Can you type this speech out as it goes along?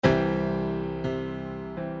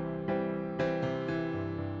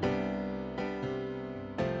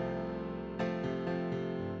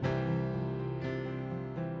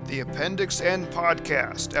The Appendix N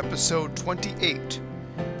Podcast, Episode 28,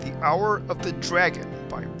 The Hour of the Dragon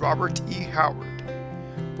by Robert E. Howard.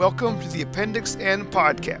 Welcome to the Appendix N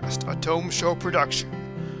Podcast, a Tome Show production.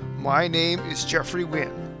 My name is Jeffrey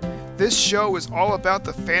Wynn. This show is all about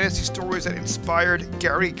the fantasy stories that inspired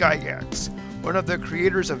Gary Gygax, one of the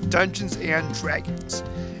creators of Dungeons and Dragons.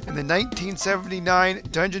 In the 1979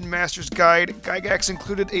 Dungeon Master's Guide, Gygax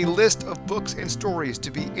included a list of books and stories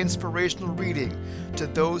to be inspirational reading to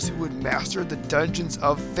those who would master the dungeons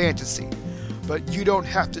of fantasy. But you don't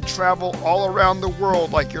have to travel all around the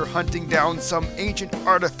world like you're hunting down some ancient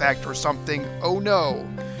artifact or something. Oh no!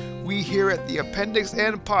 We here at the Appendix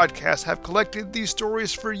N Podcast have collected these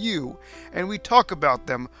stories for you, and we talk about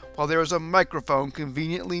them while there is a microphone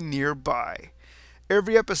conveniently nearby.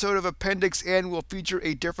 Every episode of Appendix N will feature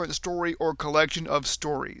a different story or collection of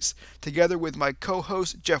stories. Together with my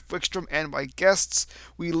co-host Jeff Wickstrom and my guests,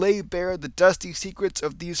 we lay bare the dusty secrets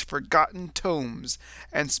of these forgotten tomes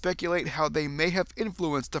and speculate how they may have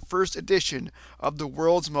influenced the first edition of the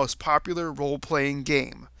world's most popular role-playing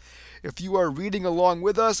game. If you are reading along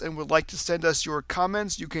with us and would like to send us your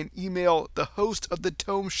comments, you can email the host of The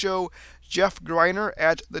Tome Show, Jeff Greiner,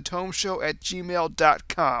 at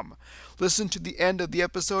thetomeshow@gmail.com. Listen to the end of the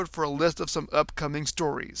episode for a list of some upcoming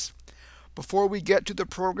stories. Before we get to the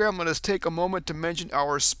program, let us take a moment to mention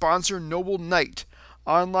our sponsor, Noble Knight,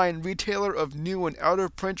 online retailer of new and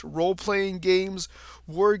out-of-print role-playing games,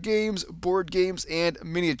 war games, board games, and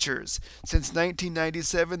miniatures. Since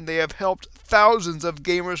 1997, they have helped thousands of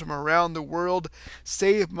gamers from around the world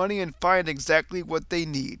save money and find exactly what they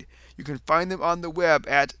need. You can find them on the web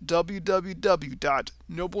at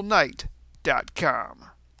www.nobleknight.com.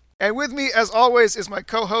 And with me, as always, is my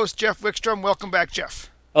co-host, Jeff Wickstrom. Welcome back,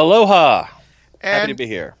 Jeff. Aloha. And happy to be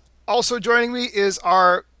here. Also joining me is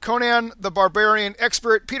our Conan the Barbarian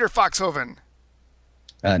expert, Peter Foxhoven.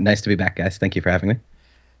 Nice to be back, guys. Thank you for having me.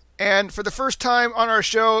 And for the first time on our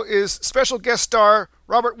show is special guest star,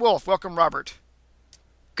 Robert Wolf. Welcome, Robert.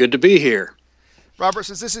 Good to be here. Robert,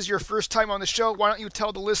 since this is your first time on the show, why don't you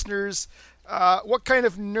tell the listeners what kind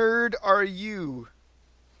of nerd are you?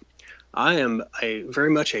 I am very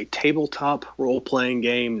much a tabletop role-playing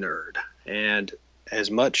game nerd, and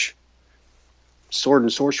as much sword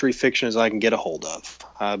and sorcery fiction as I can get a hold of.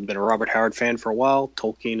 I've been a Robert Howard fan for a while,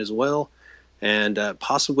 Tolkien as well, and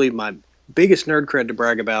possibly my biggest nerd cred to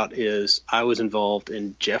brag about is I was involved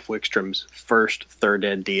in Jeff Wickstrom's first 3rd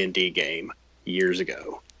Ed D&D game years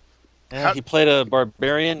ago. Yeah, he played a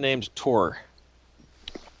barbarian named Torg.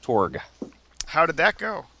 How did that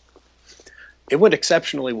go? It went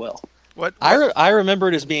exceptionally well. What? I remember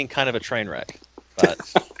it as being kind of a train wreck.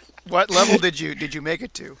 But what level did you make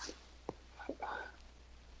it to?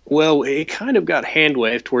 Well, it kind of got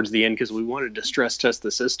hand-waved towards the end because we wanted to stress test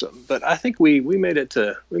the system, but I think we made it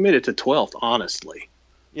to 12th, honestly.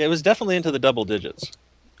 Yeah, it was definitely into the double digits.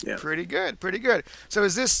 Yeah. Pretty good. So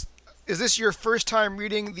is this your first time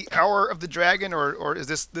reading The Hour of the Dragon, or is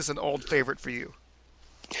this an old favorite for you?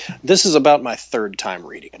 This is about my 3rd time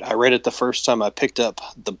reading it. I read it the first time I picked up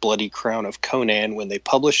The Bloody Crown of Conan when they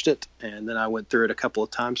published it, and then I went through it a couple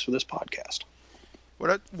of times for this podcast.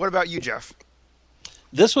 What about you, Jeff?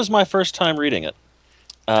 This was my first time reading it,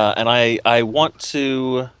 and I want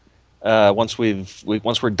to once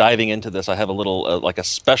we're diving into this, I have a little like a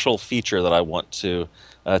special feature that I want to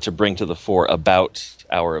bring to the fore about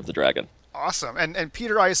Hour of the Dragon. Awesome, and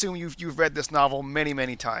Peter, I assume you've read this novel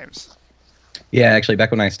many times. Yeah, actually,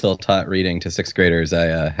 back when I still taught reading to 6th graders,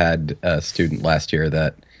 I had a student last year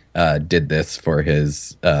that did this for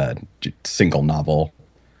his single novel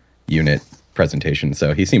unit presentation,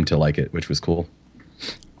 so he seemed to like it, which was cool.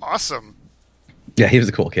 Awesome. Yeah, he was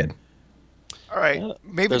a cool kid. All right.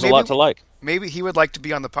 Maybe there's a lot to like. Maybe he would like to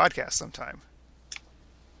be on the podcast sometime.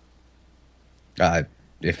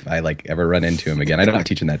 If I ever run into him again, I don't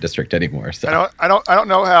teach in that district anymore. So I don't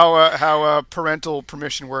know how parental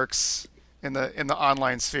permission works in the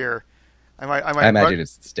online sphere. I imagine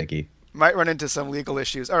it's sticky. Might run into some legal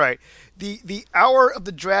issues. All right. The Hour of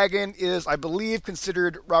the Dragon is, I believe,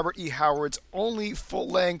 considered Robert E. Howard's only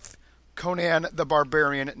full-length Conan the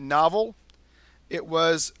Barbarian novel. It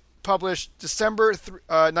was published December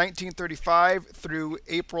 1935 through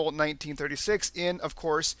April 1936 in, of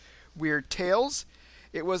course, Weird Tales.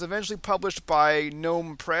 It was eventually published by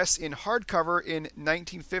Gnome Press in hardcover in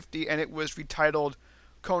 1950, and it was retitled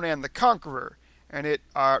Conan the Conqueror, and it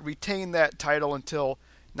retained that title until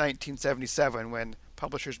 1977 when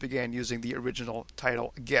publishers began using the original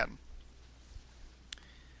title again.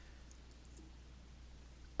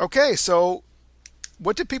 Okay, so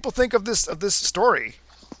what did people think of this story?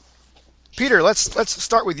 Peter, let's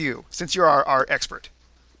start with you, since you're our expert.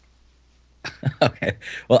 Okay.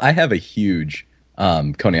 Well, I have a huge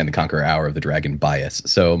Conan the Conqueror Hour of the Dragon bias.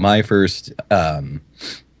 So my first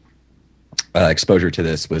exposure to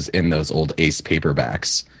this was in those old Ace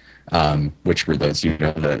paperbacks, which were those,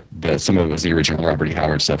 the some of it was the original Robert E.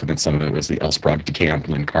 Howard stuff, and then some of it was the L. Sprague de Camp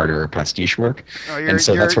and Carter pastiche work. Oh, and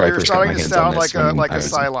so that's where I first got my hands on this. You're starting to sound like a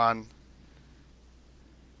Cylon.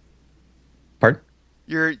 Pardon?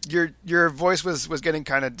 Your voice was getting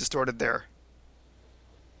kind of distorted there.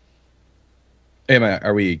 Hey,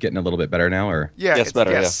 are we getting a little bit better now, or? Yeah, it's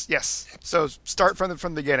better. Yes. So start from the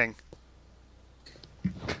beginning.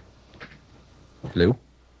 Hello?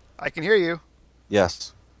 I can hear you,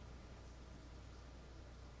 Yes.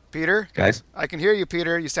 Peter. Guys? I can hear you,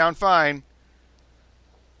 Peter. You sound fine.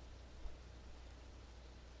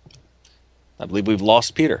 I believe we've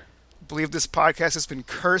lost Peter. I believe this podcast has been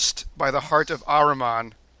cursed by the heart of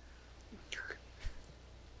Ahriman.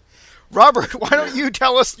 Robert, why don't you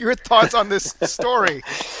tell us your thoughts on this story?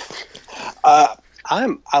 I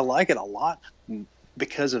like it a lot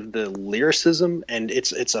because of the lyricism, and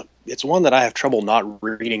it's one that I have trouble not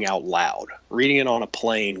reading out loud. Reading it on a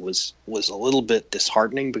plane was a little bit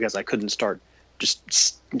disheartening because I couldn't start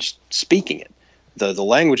just speaking it. The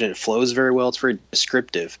language in it flows very well. It's very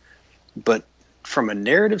descriptive, but from a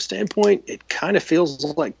narrative standpoint, it kind of feels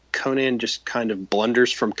like Conan just kind of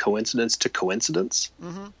blunders from coincidence to coincidence.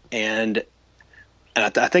 Mm-hmm. And I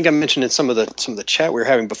think I mentioned in some of the chat we were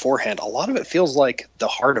having beforehand, a lot of it feels like the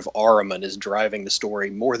heart of Ahriman is driving the story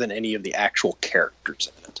more than any of the actual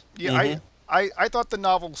characters in it. Yeah, Mm-hmm. I thought the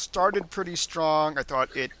novel started pretty strong. I thought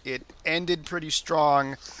it ended pretty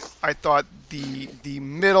strong. I thought the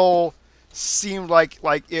middle seemed like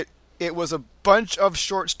it was a bunch of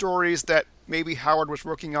short stories that maybe Howard was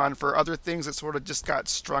working on for other things that sort of just got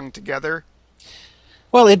strung together.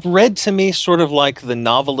 Well, it read to me sort of like the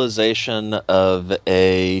novelization of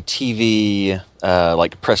a TV,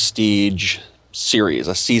 like prestige series,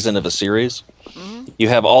 a season of a series. Mm-hmm. You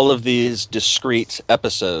have all of these discrete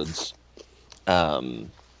episodes, and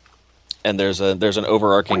there's an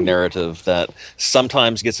overarching narrative that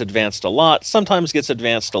sometimes gets advanced a lot, sometimes gets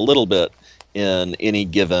advanced a little bit in any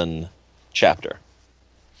given chapter.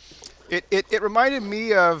 It reminded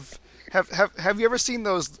me of have you ever seen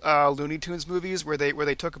those Looney Tunes movies where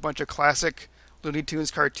they took a bunch of classic Looney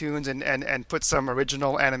Tunes cartoons and put some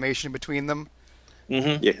original animation between them?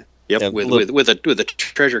 Mm-hmm. Yeah, yep. Yeah, with a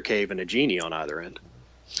treasure cave and a genie on either end.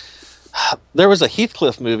 There was a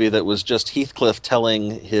Heathcliff movie that was just Heathcliff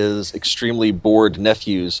telling his extremely bored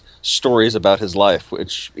nephews stories about his life,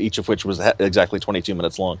 each of which was exactly 22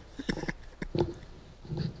 minutes long.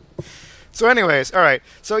 So anyways, all right.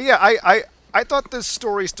 So yeah, I thought this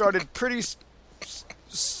story started pretty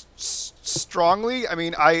strongly. I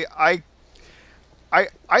mean, I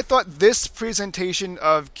thought this presentation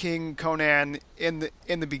of King Conan in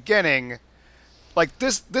the beginning, like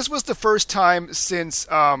this was the first time since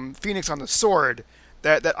Phoenix on the Sword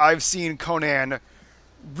that I've seen Conan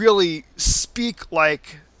really speak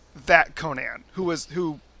like that Conan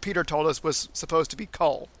who Peter told us was supposed to be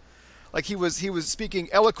Kull. Like he was speaking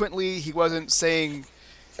eloquently. He wasn't saying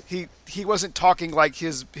he wasn't talking like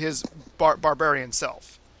his barbarian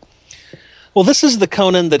self. Well, this is the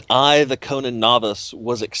Conan that I, the Conan novice,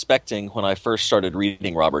 was expecting when I first started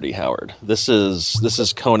reading Robert E. Howard. This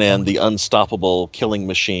is Conan, the unstoppable killing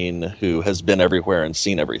machine who has been everywhere and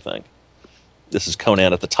seen everything. This is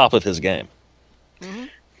Conan at the top of his game. Mm-hmm.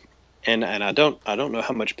 And I don't know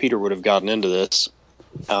how much Peter would have gotten into this,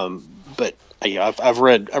 but yeah, I've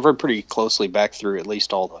read pretty closely back through at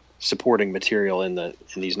least all the supporting material in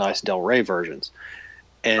these nice Del Rey versions,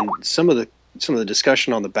 and some of the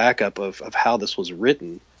discussion on the backup of how this was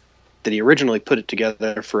written, that he originally put it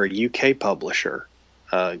together for a UK publisher,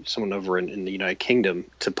 someone over in the United Kingdom,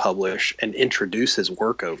 to publish and introduce his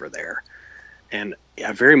work over there. And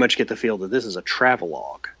I very much get the feel that this is a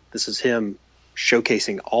travelogue. This is him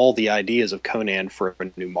showcasing all the ideas of Conan for a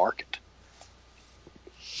new market.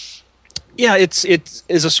 Yeah, it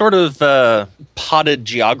is a sort of potted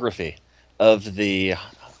geography of the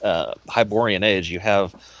Hyborian Age. You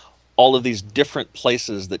have all of these different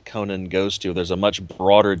places that Conan goes to. There's a much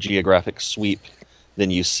broader geographic sweep than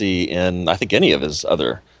you see in, I think, any of his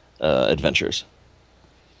other adventures.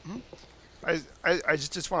 I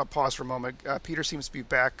just want to pause for a moment. Peter seems to be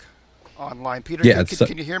back online. Peter, Yeah,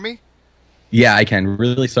 can you hear me? Yeah, I can.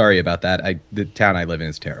 Really sorry about that. The town I live in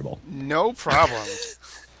is terrible. No problem.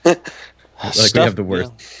 We have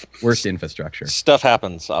the worst infrastructure. Stuff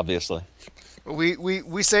happens, obviously.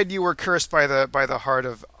 We said you were cursed by the heart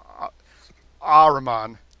of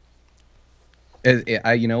Ahriman.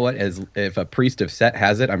 You know what? As if a priest of Set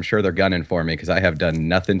has it, I'm sure they're gunning for me because I have done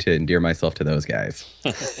nothing to endear myself to those guys.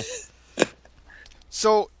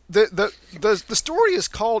 So the story is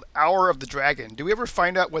called Hour of the Dragon. Do we ever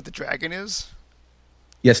find out what the dragon is?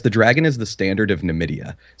 Yes, the dragon is the standard of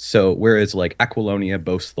Numidia. So whereas like Aquilonia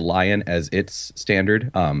boasts the lion as its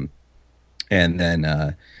standard, and then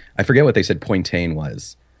I forget what they said Pointain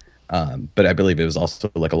was, but I believe it was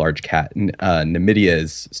also like a large cat.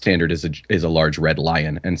 Numidia's standard is a large red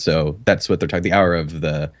lion, and so that's what they're talking. The hour of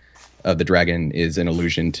the dragon is an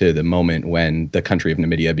allusion to the moment when the country of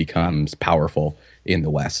Numidia becomes powerful in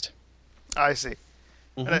the west. I see.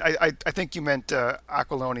 Mm-hmm. And I think you meant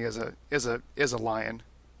Aquilonia is a lion.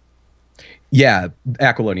 Yeah,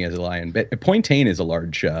 Aquilonia is a lion, but Pointain is a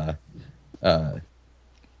large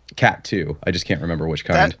cat too. I just can't remember which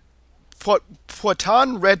kind.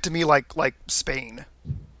 Poitin read to me like Spain.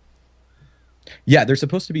 Yeah, they're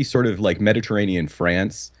supposed to be sort of like Mediterranean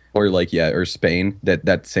France or or Spain.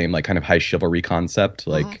 That same like kind of high chivalry concept.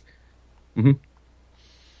 Like, All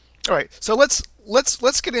right, so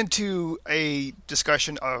let's get into a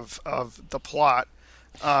discussion of the plot.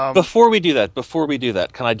 Before we do that,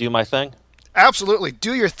 can I do my thing? Absolutely,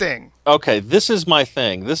 do your thing. Okay, this is my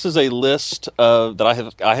thing. This is a list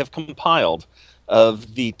that I have compiled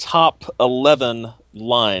of the top 11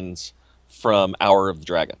 lines from Hour of the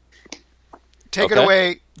Dragon. Take it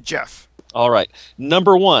away, Jeff. All right.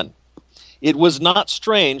 Number 1. It was not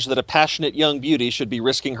strange that a passionate young beauty should be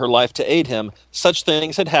risking her life to aid him. Such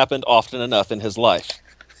things had happened often enough in his life.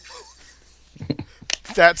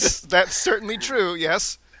 That's certainly true,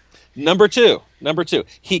 yes. Number two,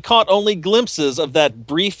 he caught only glimpses of that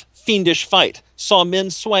brief, fiendish fight, saw men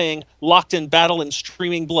swaying, locked in battle and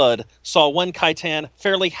streaming blood, saw one Khitan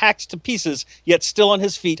fairly hacked to pieces, yet still on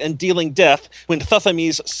his feet and dealing death, when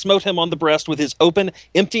Thuthames smote him on the breast with his open,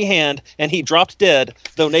 empty hand, and he dropped dead,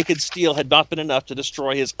 though naked steel had not been enough to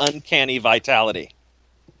destroy his uncanny vitality.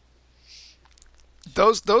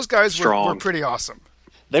 Those guys were pretty awesome.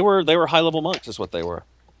 They were high-level monks, is what they were.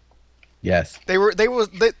 yes, They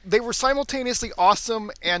were simultaneously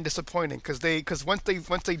awesome and disappointing because once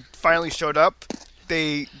they finally showed up,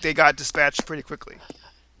 they got dispatched pretty quickly.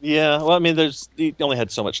 Yeah, well, I mean, you only had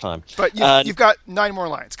so much time. But you've got 9 more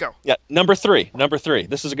lines. Go. Yeah, number three.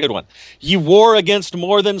 This is a good one. "You war against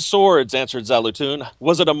more than swords," answered Zalutun.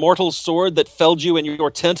 "Was it a mortal sword that felled you in your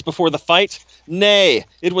tent before the fight? Nay,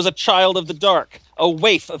 it was a child of the dark, a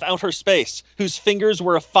waif of outer space, whose fingers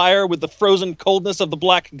were afire with the frozen coldness of the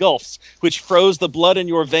black gulfs, which froze the blood in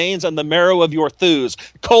your veins and the marrow of your thews.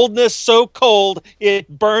 Coldness so cold,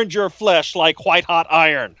 it burned your flesh like white-hot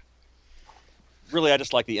iron." Really, I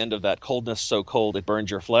just like the end of that. Coldness so cold, it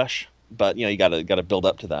burns your flesh. But, you gotta build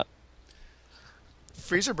up to that.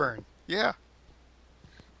 Freezer burn. Yeah.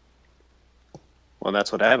 Well,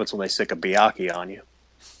 that's what happens when they stick a Byakhee on you.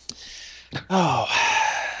 Oh,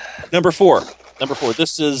 number four.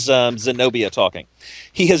 This is Zenobia talking.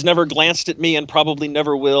 "He has never glanced at me and probably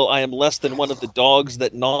never will. I am less than one of the dogs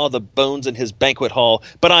that gnaw the bones in his banquet hall,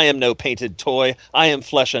 but I am no painted toy. I am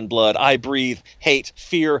flesh and blood. I breathe hate,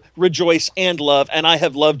 fear, rejoice, and love, and I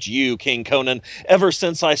have loved you, King Conan, ever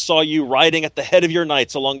since I saw you riding at the head of your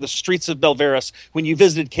knights along the streets of Belverus when you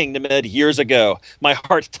visited King Nemed years ago. My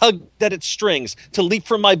heart tugged at its strings to leap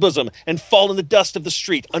from my bosom and fall in the dust of the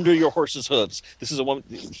street under your horse's hooves." This is a woman.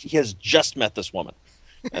 He has just met this woman,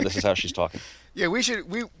 and this is how she's talking. Yeah, we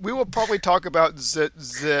will probably talk about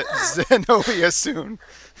Zenobia soon.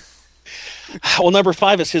 Well, number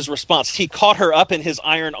 5 is his response. "He caught her up in his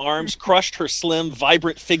iron arms, crushed her slim,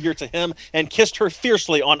 vibrant figure to him, and kissed her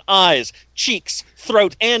fiercely on eyes, cheeks,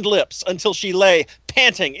 throat, and lips until she lay,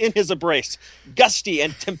 panting in his embrace, gusty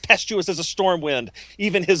and tempestuous as a storm wind.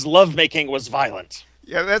 Even his lovemaking was violent."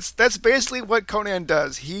 Yeah, that's basically what Conan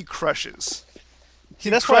does. He crushes. See,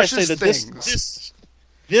 that's why I say crushes that things.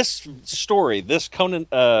 this story, this Conan,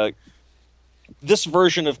 this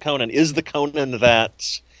version of Conan is the Conan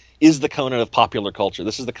that is the Conan of popular culture.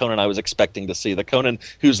 This is the Conan I was expecting to see, the Conan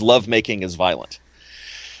whose lovemaking is violent.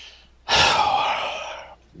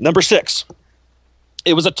 Number 6.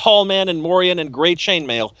 "It was a tall man in morion and gray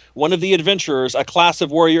chainmail, one of the adventurers, a class of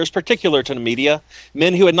warriors particular to Numidia,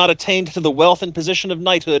 men who had not attained to the wealth and position of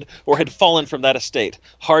knighthood or had fallen from that estate,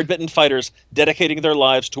 hard-bitten fighters dedicating their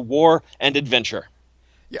lives to war and adventure."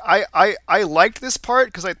 Yeah, I liked this part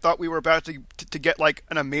because I thought we were about to get like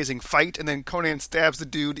an amazing fight, and then Conan stabs the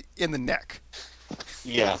dude in the neck.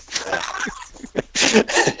 Yeah.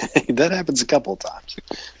 That happens a couple of times.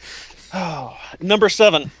 Oh, number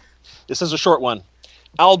 7. This is a short one.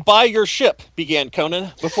 "I'll buy your ship," began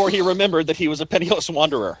Conan, before he remembered that he was a penniless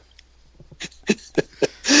wanderer.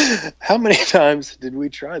 How many times did we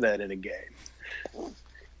try that in a game?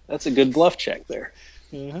 That's a good bluff check there.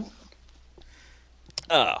 Mm-hmm.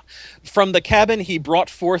 From the cabin, he brought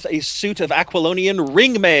forth a suit of Aquilonian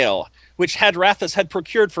ring mail, which Hadrathus had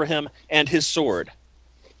procured for him, and his sword.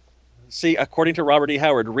 See, according to Robert E.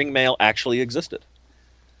 Howard, ring mail actually existed.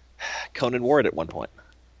 Conan wore it at one point.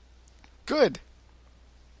 Good.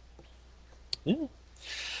 Yeah.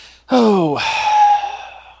 Oh.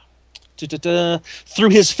 Through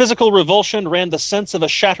his physical revulsion ran the sense of a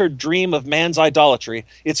shattered dream of man's idolatry.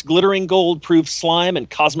 Its glittering gold proved slime and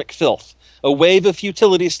cosmic filth. A wave of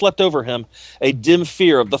futility slept over him, a dim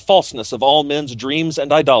fear of the falseness of all men's dreams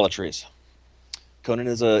and idolatries. Conan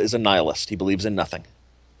is a nihilist. He believes in nothing.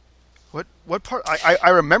 What part? I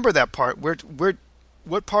remember that part.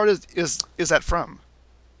 What part is that from?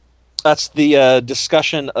 That's the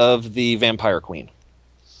discussion of the Vampire Queen.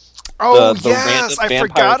 Oh the yes, I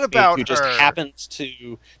forgot about who just her. happens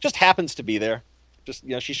to be there. Just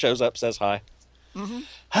she shows up, says hi.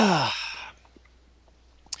 Mm-hmm.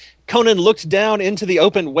 Conan looked down into the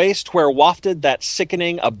open waste where wafted that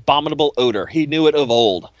sickening, abominable odor. He knew it of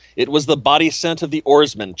old. It was the body scent of the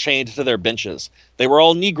oarsmen chained to their benches. They were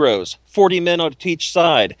all Negroes, 40 men on each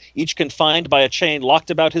side, each confined by a chain locked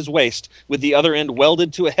about his waist, with the other end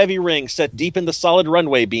welded to a heavy ring set deep in the solid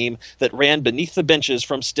runway beam that ran beneath the benches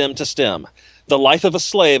from stem to stem. The life of a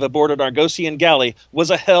slave aboard an Argosian galley was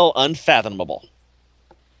a hell unfathomable.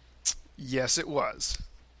 Yes, it was.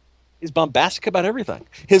 He's bombastic about everything.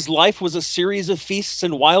 His life was a series of feasts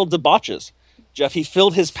and wild debauches. Jeff, he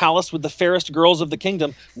filled his palace with the fairest girls of the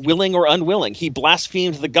kingdom, willing or unwilling. He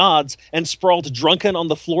blasphemed the gods and sprawled drunken on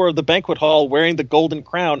the floor of the banquet hall wearing the golden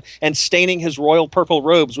crown and staining his royal purple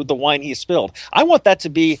robes with the wine he spilled. I want that to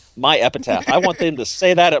be my epitaph. I want them to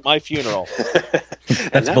say that at my funeral.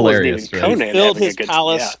 That's hilarious. He filled his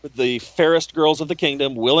palace with the fairest girls of the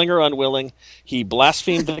kingdom, willing or unwilling. He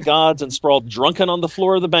blasphemed the gods and sprawled drunken on the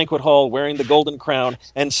floor of the banquet hall wearing the golden crown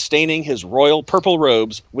and staining his royal purple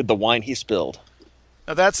robes with the wine he spilled.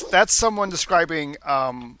 Now that's someone describing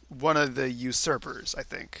one of the usurpers, I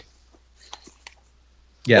think.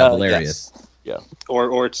 Yeah, Valerius. Yes. Yeah.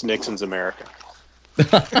 Or it's Nixon's America.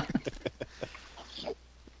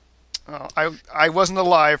 I wasn't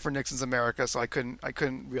alive for Nixon's America, so I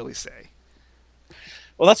couldn't really say.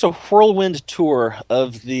 Well, that's a whirlwind tour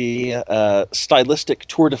of the stylistic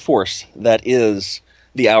tour de force that is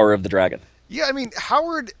the Hour of the Dragon. Yeah, I mean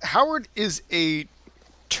Howard is a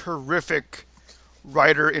terrific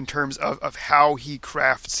writer in terms of how he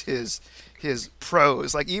crafts his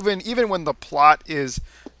prose. Like even when the plot is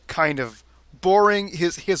kind of boring,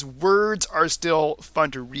 his words are still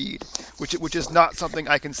fun to read, which is not something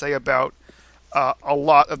I can say about a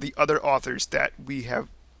lot of the other authors that we have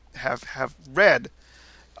read.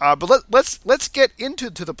 But let's get into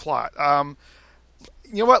the plot.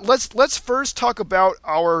 You know what? Let's first talk about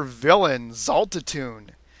our villain, Zaltatun.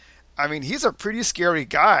 I mean, he's a pretty scary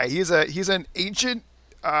guy. He's an ancient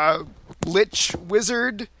lich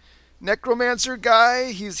wizard necromancer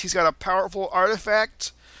guy. He's got a powerful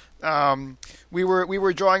artifact. We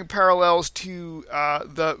were drawing parallels to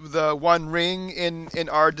the One Ring in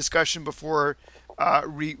our discussion before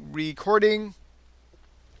recording.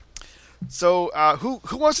 So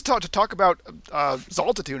who wants to talk about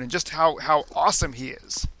Zaltatun and just how awesome he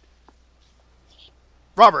is?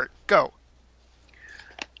 Robert, go.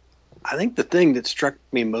 I think the thing that struck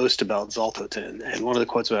me most about Zaltatun, and one of the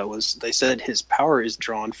quotes about it was, they said his power is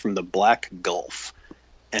drawn from the Black Gulf.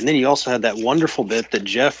 And then you also had that wonderful bit that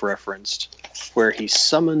Jeff referenced, where he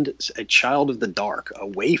summoned a child of the dark, a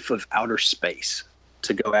waif of outer space,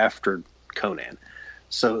 to go after Conan.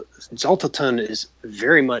 So Zaltatun is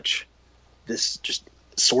very much this just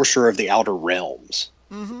sorcerer of the outer realms.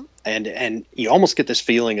 Mm-hmm. And you almost get this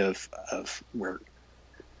feeling of where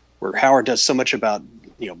Howard does so much about,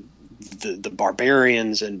 the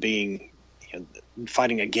barbarians and being,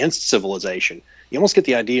 fighting against civilization. You almost get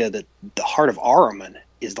the idea that the heart of Ahriman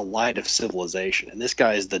is the light of civilization, and this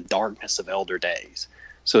guy is the darkness of elder days.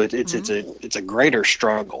 So it's a greater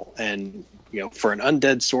struggle, and for an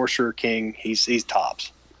undead sorcerer king, he's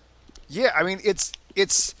tops. Yeah, I mean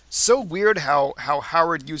it's so weird how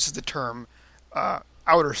Howard uses the term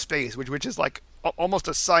outer space, which is like almost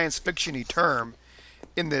a science fiction-y term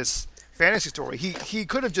in this fantasy story. He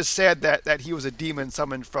could have just said that he was a demon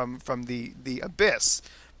summoned from the abyss,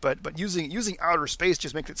 but using outer space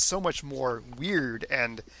just makes it so much more weird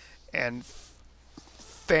and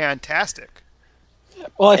fantastic.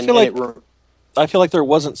 Well, I feel like there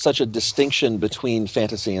wasn't such a distinction between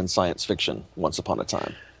fantasy and science fiction once upon a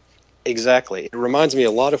time. Exactly. It reminds me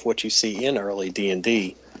a lot of what you see in early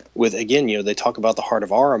D&D, with, again, they talk about the Heart of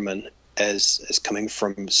Ahriman as coming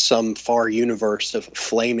from some far universe of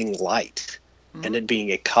flaming light, and it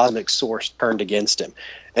being a cosmic source turned against him.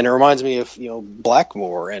 And it reminds me of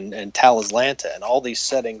Blackmoor and Talislanta and all these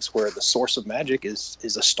settings where the source of magic is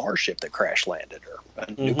a starship that crash landed, or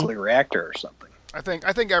a nuclear reactor or something. I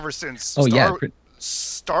think ever since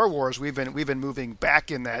Star Wars, we've been moving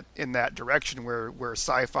back in that direction where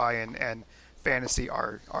sci-fi and fantasy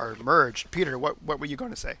are merged. Peter, what were you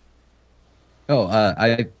going to say? Oh,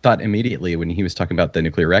 I thought immediately when he was talking about the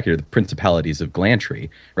nuclear reactor, the principalities of Glantry,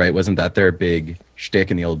 right? Wasn't that their big shtick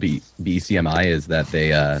in the old BCMI? Is that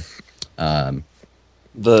they the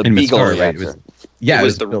Beagle Mystara, reactor? Right? It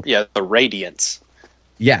was the Radiance.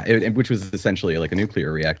 Yeah, which was essentially like a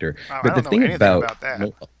nuclear reactor. But the thing about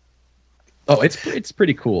that. Oh, it's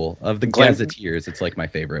pretty cool. Of the Gazetteers, it's like my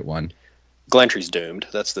favorite one. Glantry's doomed.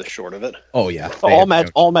 That's the short of it. Oh yeah,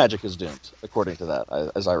 all magic is doomed, according to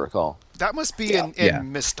that, as I recall. That must be in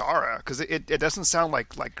Mystara, because it doesn't sound like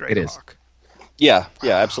Greyhawk. It is. Yeah,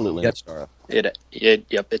 absolutely. Yep. Mystara.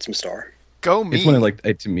 It's Mystara. Go me. It's one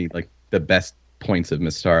of to me the best points of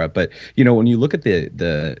Mystara. But when you look at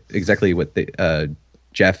the exactly what the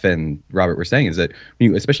Jeff and Robert were saying is that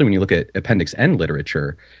especially when you look at Appendix N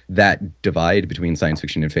literature, that divide between science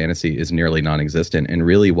fiction and fantasy is nearly non-existent. And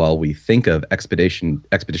really, while we think of Expedition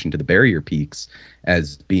to the Barrier Peaks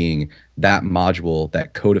as being that module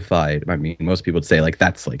that codified, I mean, most people would say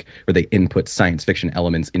that's where they input science fiction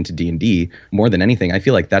elements into D&D. More than anything, I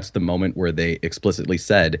feel like that's the moment where they explicitly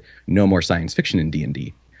said no more science fiction in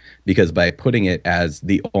D&D. Because by putting it as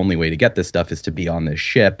the only way to get this stuff is to be on this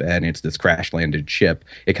ship, and it's this crash-landed ship,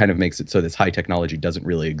 it kind of makes it so this high technology doesn't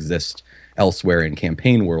really exist elsewhere in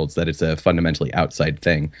campaign worlds, that it's a fundamentally outside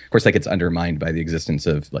thing. Of course, that gets undermined by the existence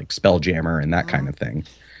of Spelljammer and that kind of thing.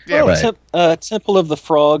 Yeah, Temple of the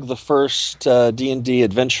Frog, the first D&D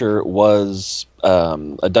adventure, was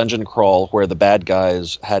a dungeon crawl where the bad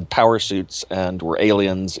guys had power suits and were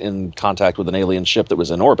aliens in contact with an alien ship that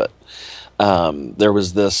was in orbit. There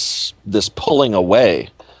was this pulling away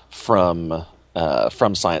from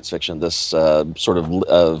science fiction, this sort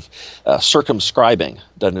of circumscribing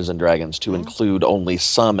Dungeons and Dragons to include only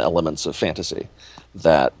some elements of fantasy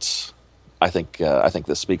that I think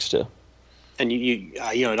this speaks to. And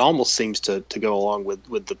it almost seems to go along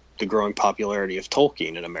with the growing popularity of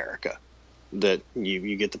Tolkien in America, that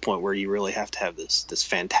you get the point where you really have to have this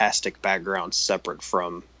fantastic background separate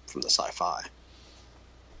from the sci-fi.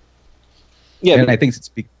 Yeah, and I think it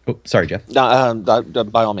speaks. Oh, sorry, Jeff.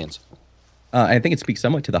 By all means. I think it speaks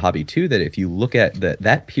somewhat to the hobby too. That if you look at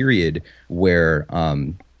that period where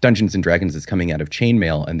Dungeons and Dragons is coming out of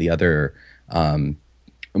Chainmail and the other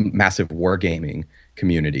massive wargaming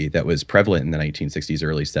community that was prevalent in the 1960s,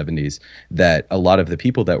 early 70s, that a lot of the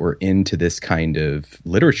people that were into this kind of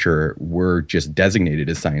literature were just designated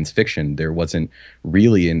as science fiction. There wasn't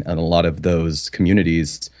really in a lot of those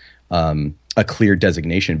communities a clear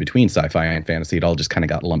designation between sci-fi and fantasy. It all just kind of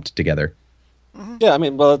got lumped together. Yeah, I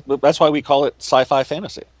mean, well, that's why we call it sci-fi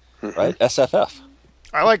fantasy, right? SFF.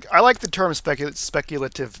 I like the term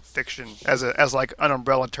speculative fiction as an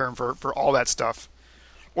umbrella term for all that stuff.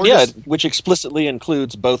 Or which explicitly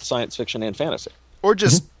includes both science fiction and fantasy. Or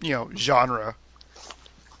just genre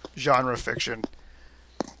fiction.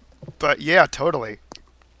 But yeah, totally.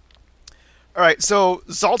 All right, so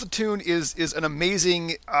Zaltatun is an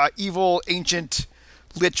amazing evil ancient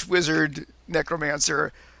lich wizard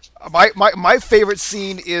necromancer. My favorite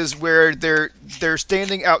scene is where they're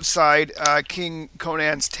standing outside King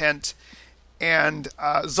Conan's tent, and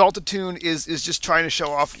Zaltatun is just trying to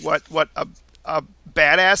show off what a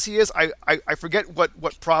badass he is. I forget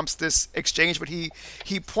what prompts this exchange, but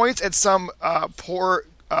he points at some poor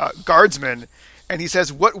guardsman, and he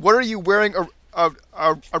says, "What are you wearing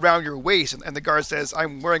around your waist?" And the guard says,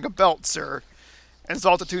 "I'm wearing a belt, sir." And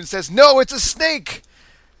Zaltatun says, "No, it's a snake!"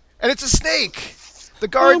 And it's a snake! The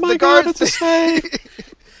guard, it's a snake!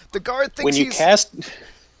 The guard thinks when you cast...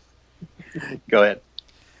 Go ahead.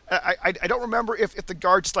 I don't remember if the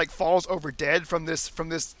guard just falls over dead from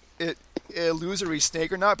this illusory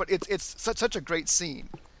snake or not, but it's such a great scene.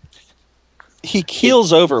 He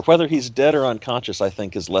keels over. Whether he's dead or unconscious, I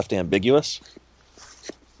think, is left ambiguous.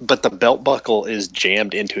 But the belt buckle is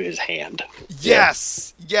jammed into his hand.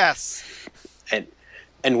 Yes.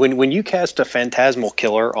 And when you cast a phantasmal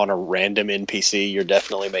killer on a random NPC, you're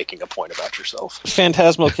definitely making a point about yourself.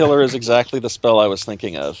 Phantasmal killer is exactly the spell I was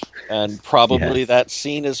thinking of, and probably that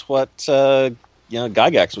scene is what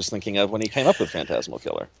Gygax was thinking of when he came up with Phantasmal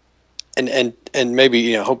killer. And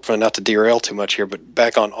maybe hopefully not to derail too much here, but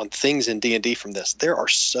back on things in D&D from this, there are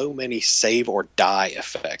so many save or die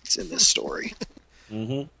effects in this story.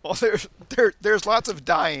 Mm-hmm. Well, there's lots of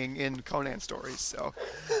dying in Conan stories, so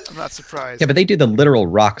I'm not surprised. Yeah, but they do the literal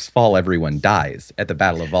rocks fall, everyone dies at the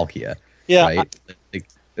Battle of Valkia. Yeah, right?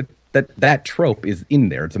 That trope is in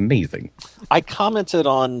there. It's amazing. I commented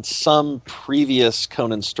on some previous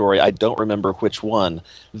Conan story, I don't remember which one,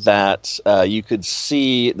 that you could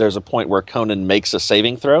see there's a point where Conan makes a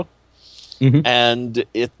saving throw, and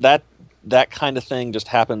that kind of thing just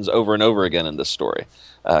happens over and over again in this story.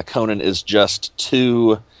 Conan is just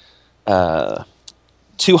too high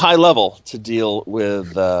level to deal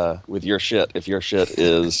with your shit if your shit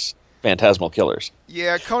is phantasmal killers.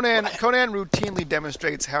 Yeah, Conan routinely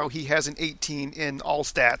demonstrates how he has an 18 in all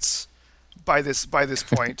stats by this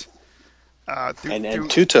point. And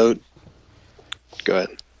two-toed. Go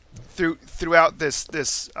ahead. Throughout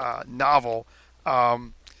this novel,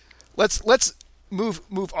 let's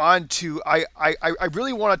move on to I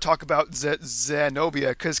really want to talk about Zenobia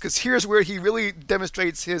because here's where he really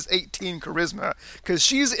demonstrates his 18 charisma because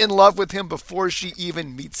she's in love with him before she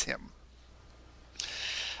even meets him.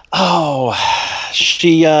 Oh,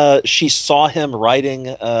 she saw him writing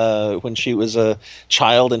when she was a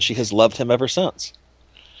child, and she has loved him ever since.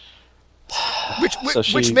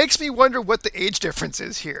 Which makes me wonder what the age difference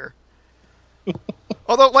is here.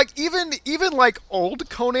 Although, like even like old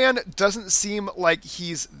Conan doesn't seem like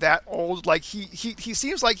he's that old. Like he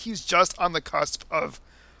seems like he's just on the cusp of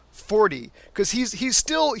 40 because he's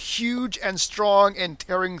still huge and strong and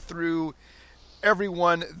tearing through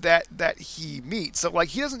everyone that he meets. So like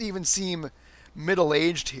he doesn't even seem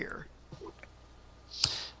middle-aged here.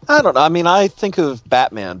 I don't know. I mean, I think of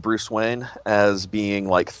Batman, Bruce Wayne, as being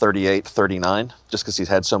like 38, 39, just because he's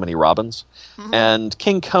had so many Robins. Mm-hmm. And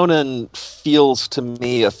King Conan feels to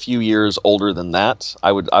me a few years older than that.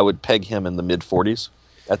 I would peg him in the mid-40s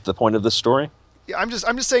at the point of this story. Yeah, I'm just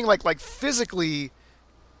saying like physically,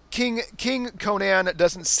 King Conan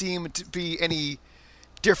doesn't seem to be any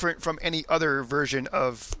different from any other version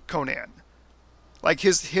of Conan. Like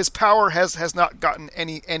his power has not gotten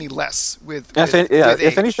any less with age.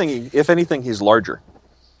 If anything, he's larger.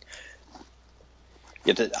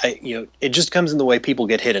 It just comes in the way people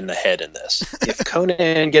get hit in the head in this. If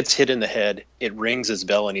Conan gets hit in the head, it rings his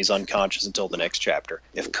bell and he's unconscious until the next chapter.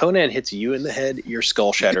 If Conan hits you in the head, your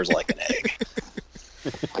skull shatters like an egg.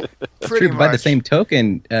 True, but by the same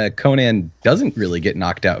token, Conan doesn't really get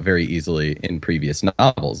knocked out very easily in previous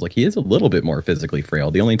novels. Like he is a little bit more physically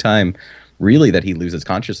frail. The only time really that he loses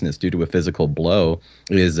consciousness due to a physical blow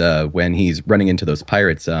is when he's running into those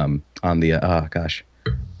pirates on the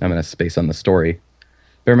I'm gonna space on the story.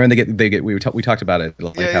 But remember we talked about it.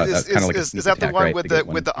 Like is that the one right?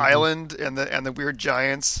 with the island and the weird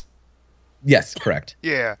giants? Yes, correct.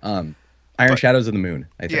 Yeah. Iron Shadows of the Moon,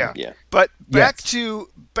 I think. Yeah. But back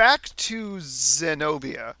to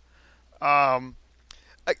Zenobia. And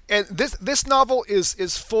this novel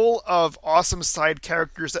is full of awesome side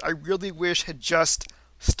characters that I really wish had just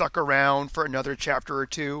stuck around for another chapter or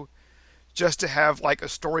two, just to have like a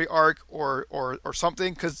story arc or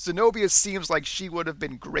something. Because Zenobia seems like she would have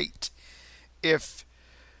been great if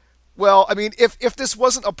this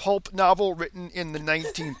wasn't a pulp novel written in the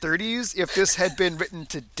 1930s, if this had been written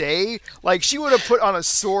today, like she would have put on a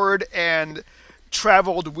sword and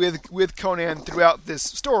traveled with Conan throughout this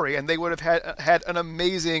story, and they would have had an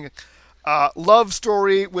amazing love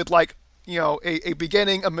story with like a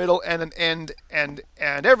beginning, a middle, and an end, and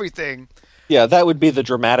everything. Yeah, that would be the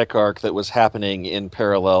dramatic arc that was happening in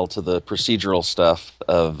parallel to the procedural stuff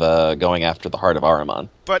of going after the heart of Ahriman.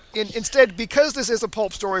 But instead, because this is a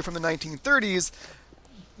pulp story from the 1930s,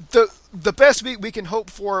 the best we can hope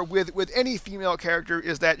for with any female character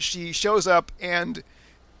is that she shows up and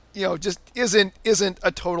just isn't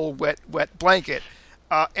a total wet blanket.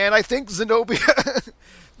 And I think Zenobia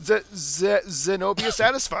Zenobia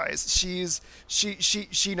satisfies.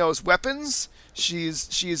 She knows weapons.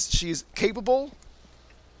 She's capable.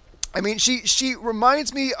 I mean, she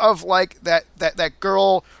reminds me of like that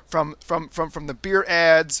girl from the beer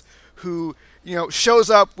ads who shows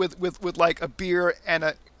up with like a beer and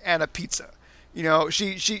a pizza.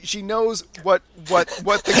 She knows what the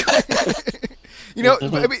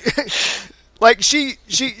I mean, like she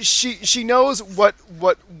knows what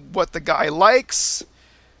the guy likes,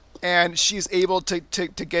 and she's able to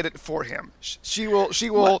get it for him. She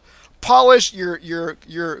will polish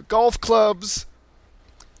your golf clubs,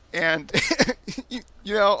 and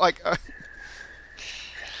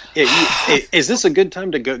is this a good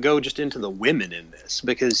time to go just into the women in this?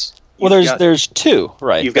 Because there's two,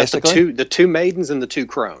 right? You've got the two maidens and the two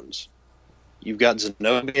crones. You've got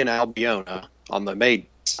Zenobia and Albiona on the maiden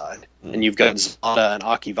side, and you've got Zlata and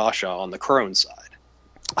Akivasha on the crone side.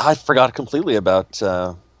 I forgot completely about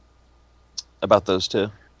those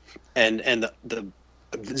two. And the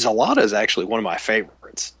Zalata is actually one of my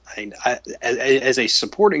favorites. I mean, as a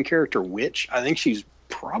supporting character witch, I think she's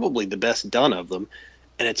probably the best done of them.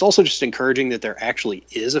 And it's also just encouraging that there actually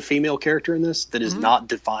is a female character in this that is not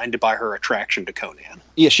defined by her attraction to Conan.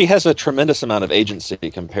 Yeah, she has a tremendous amount of agency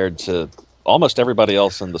compared to almost everybody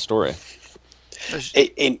else in the story.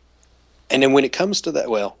 And then when it comes to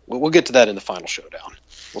that, well, we'll get to that in the final showdown.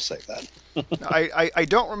 We'll save that. I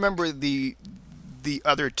don't remember the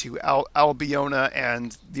other two, Albiona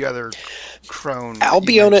and the other crone.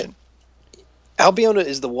 Albiona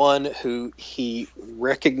is the one who he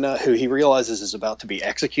realizes is about to be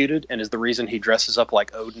executed, and is the reason he dresses up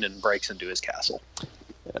like Odin and breaks into his castle.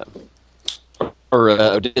 Yeah. Or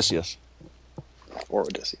Odysseus. Or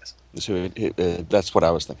Odysseus. That's what I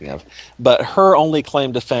was thinking of. But her only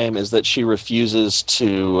claim to fame is that she refuses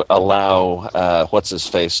to allow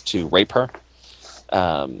what's-his-face to rape her.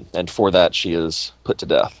 And for that, she is put to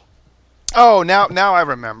death. Oh, now I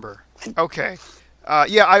remember. Okay.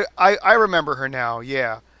 Yeah, I remember her now,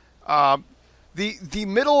 yeah. The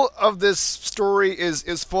middle of this story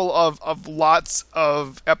is full of lots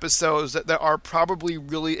of episodes that are probably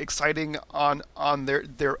really exciting on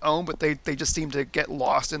their own, but they just seem to get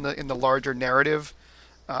lost in the larger narrative.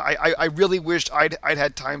 I really wished I'd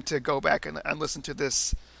had time to go back and listen to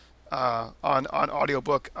this on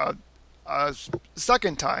audiobook a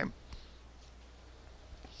second time.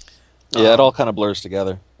 Yeah, it all kind of blurs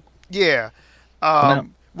together. Yeah. Now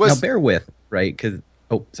bear with, right? Because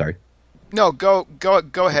sorry. No, go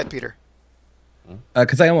ahead, Peter.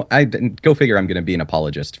 Because I go figure I'm going to be an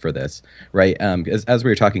apologist for this, right? As we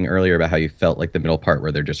were talking earlier about how you felt like the middle part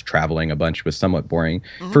where they're just traveling a bunch was somewhat boring.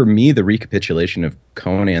 Mm-hmm. For me, the recapitulation of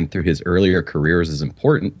Conan through his earlier careers is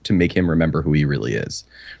important to make him remember who he really is,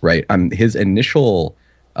 right? His initial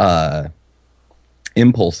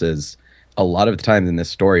impulses a lot of the times in this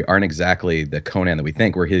story aren't exactly the Conan that we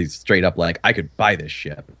think, where he's straight up like, I could buy this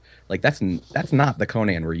ship. Like, that's not the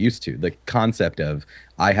Conan we're used to. The concept of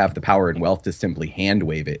I have the power and wealth to simply hand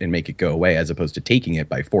wave it and make it go away, as opposed to taking it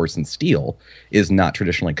by force and steel, is not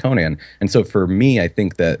traditionally Conan. And so for me, I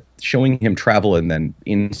think that showing him travel, and then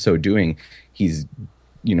in so doing, he's,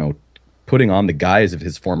 putting on the guise of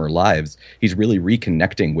his former lives, he's really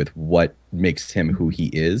reconnecting with what makes him who he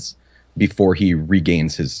is before he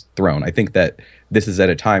regains his throne. I think that this is at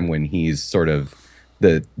a time when he's sort of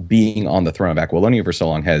the being on the throne of Aquilonia for so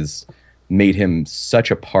long has made him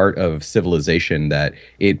such a part of civilization that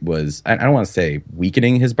it was, I don't want to say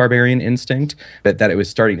weakening his barbarian instinct, but that it was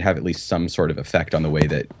starting to have at least some sort of effect on the way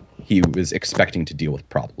that he was expecting to deal with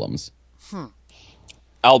problems.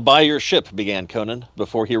 I'll buy your ship, began Conan,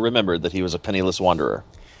 before he remembered that he was a penniless wanderer.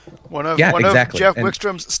 One of exactly. Jeff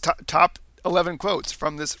Wickstrom's top 11 quotes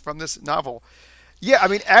from this novel. Yeah, I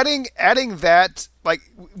mean, adding that, like,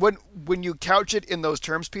 when you couch it in those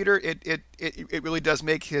terms, Peter, it really does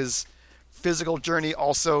make his physical journey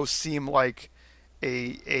also seem like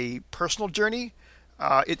a personal journey.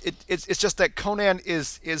 It's just that Conan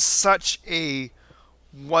is such a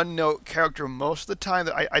one-note character most of the time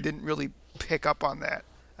that I didn't really pick up on that,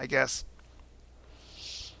 I guess.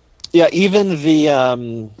 Yeah, even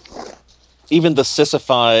the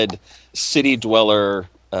sissified city dweller,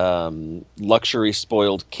 luxury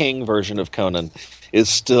spoiled king version of Conan is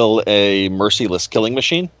still a merciless killing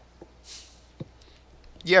machine.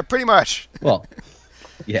 Yeah, pretty much. Well,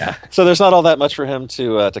 yeah. So there's not all that much for him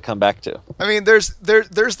to come back to. I mean, there's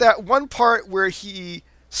that one part where he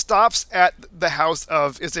stops at the house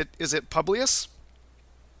of is it Publius?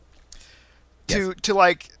 Yes. To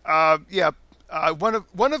like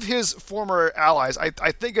one of his former allies.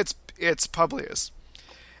 I think it's Publius.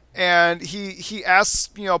 And he asks,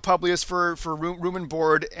 Publius for room and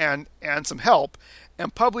board and some help,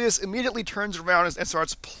 and Publius immediately turns around and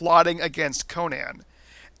starts plotting against Conan.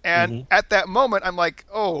 And at that moment, I'm like,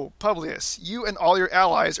 oh, Publius, you and all your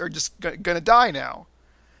allies are just gonna die now,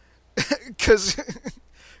 because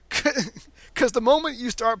the moment you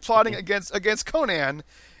start plotting against Conan,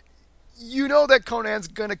 you know that Conan's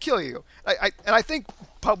gonna kill you. I think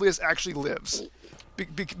Publius actually lives.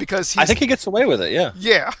 Because I think he gets away with it, yeah.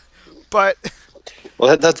 Yeah, but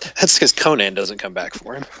well, that's because Conan doesn't come back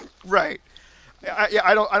for him, right?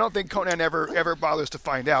 I don't think Conan ever bothers to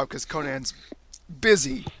find out because Conan's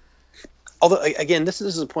busy. Although again, this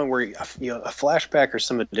is a point where a flashback or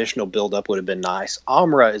some additional build up would have been nice.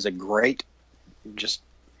 Amra is a great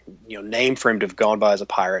name for him to have gone by as a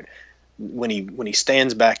pirate. When he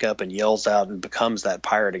stands back up and yells out and becomes that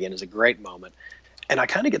pirate again is a great moment. And I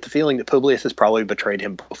kind of get the feeling that Publius has probably betrayed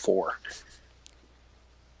him before.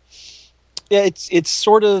 Yeah, it's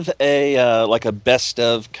sort of a like a best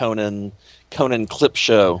of Conan clip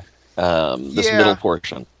show. This middle Yeah,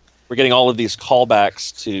 portion, we're getting all of these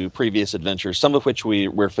callbacks to previous adventures, some of which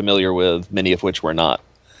we're familiar with, many of which we're not,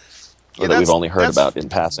 or yeah, that we've only heard that's about in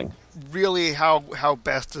passing. really how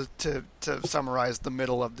best to summarize the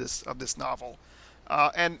middle of this novel.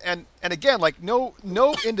 And again, like no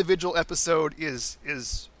individual episode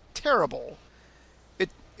is terrible.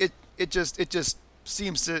 It just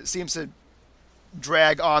seems to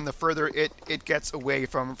drag on the further it gets away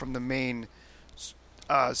from the main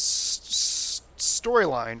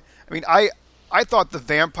storyline. I mean, I thought the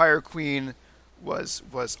Vampire Queen was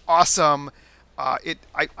awesome.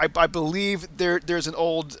 I believe there's an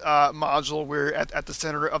old module where at the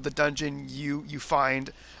center of the dungeon you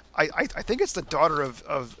find I think it's the daughter of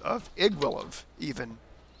Igwilov even,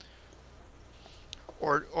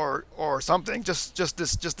 or something. Just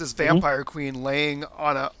this vampire queen laying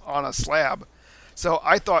on a slab. So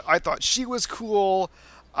I thought she was cool.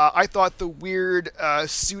 I thought the weird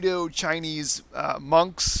pseudo Chinese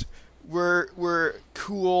monks were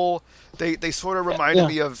cool. They sort of reminded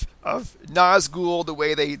me of Nazgul, the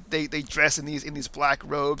way they dress in these black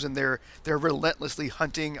robes, and they're relentlessly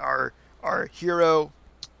hunting our hero.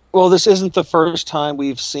 Well, this isn't the first time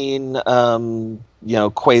we've seen,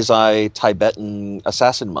 quasi-Tibetan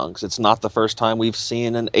assassin monks. It's not the first time we've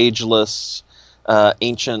seen an ageless,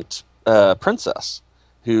 ancient princess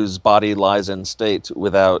whose body lies in state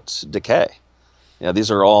without decay.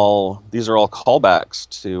 These are all callbacks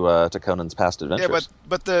to Conan's past adventures.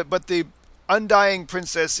 Yeah, but the undying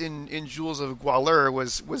princess in Jules of Gualur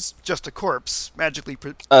was just a corpse, magically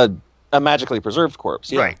a magically preserved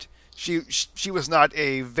corpse. Yeah. Right. She was not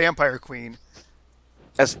a vampire queen,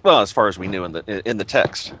 as far as we knew in the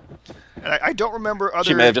text. and I don't remember other.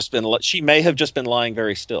 She may have just been lying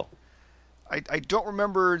very still. I don't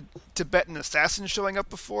remember Tibetan assassins showing up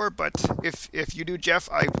before, but if you do, Jeff,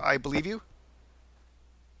 I believe you.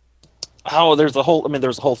 Oh, there's a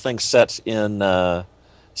whole thing set in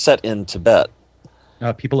Tibet.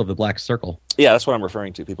 People of the Black Circle. Yeah, that's what I'm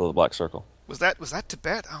referring to. People of the Black Circle. Was that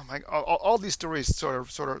Tibet? Oh my! All these stories sort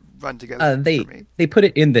of run together for me. They put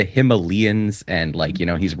it in the Himalayas, and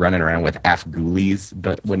he's running around with Afghulis.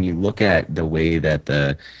 But when you look at the way that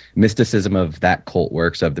the mysticism of that cult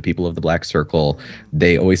works, of the People of the Black Circle,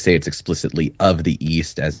 they always say it's explicitly of the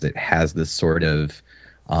East, as it has this sort of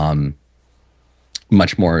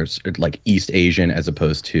much more like East Asian as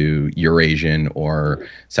opposed to Eurasian or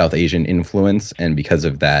South Asian influence. And because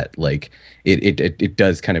of that, like it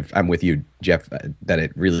does kind of, I'm with you, Jeff, that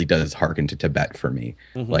it really does harken to Tibet for me.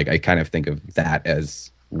 Mm-hmm. Like I kind of think of that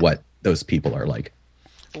as what those people are like.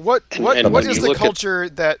 What is the culture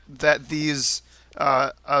that these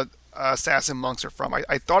assassin monks are from?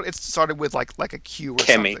 I thought it started with like a Q or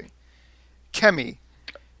something. Kemi,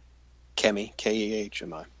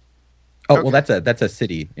 K-E-H-M-I. Oh, okay. Well, that's a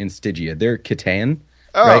city in Stygia. They're Khitan,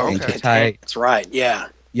 right? Okay. And Khitai, that's right, yeah.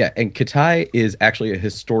 Yeah, and Khitai is actually a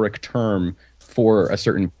historic term for a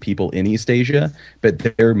certain people in East Asia, but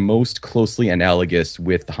they're most closely analogous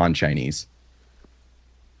with the Han Chinese,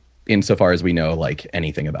 insofar as we know, like,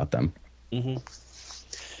 anything about them. Mm-hmm.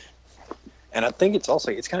 And I think it's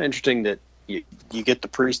kind of interesting that you get the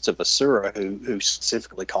priests of Asura who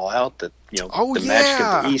specifically call out that the magic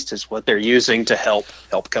of the East is what they're using to help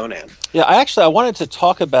Conan. Yeah, I wanted to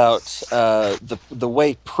talk about the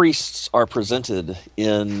way priests are presented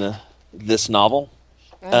in this novel,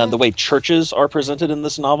 the way churches are presented in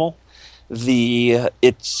this novel.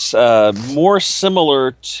 It's more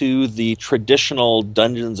similar to the traditional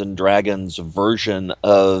Dungeons and Dragons version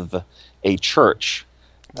of a church.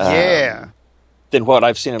 Than what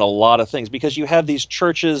I've seen in a lot of things, because you have these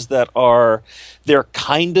churches they're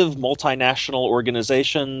kind of multinational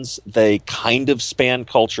organizations. They kind of span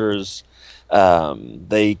cultures.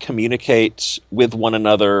 They communicate with one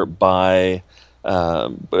another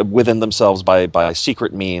within themselves by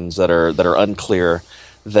secret means that are unclear.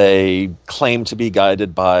 They claim to be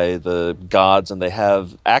guided by the gods, and they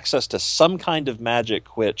have access to some kind of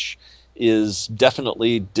magic which is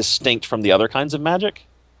definitely distinct from the other kinds of magic.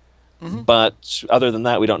 Mm-hmm. But other than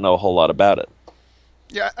that, we don't know a whole lot about it.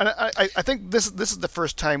 Yeah, and I think this is the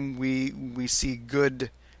first time we see good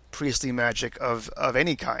priestly magic of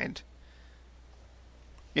any kind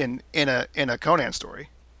in a Conan story.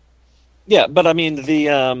 Yeah, but I mean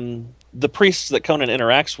the priests that Conan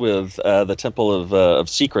interacts with, the Temple of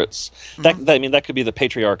Secrets, mm-hmm. that could be the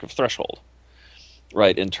Patriarch of Threshold,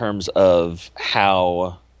 right? In terms of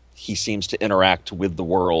how he seems to interact with the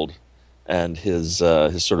world. And his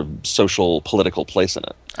sort of social political place in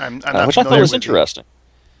it, I'm not which I thought was interesting.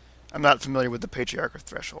 I'm not familiar with the Patriarch of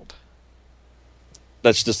Threshold.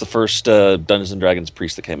 That's just the first Dungeons and Dragons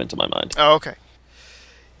priest that came into my mind. Oh, okay.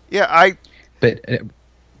 Yeah, But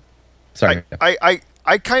sorry.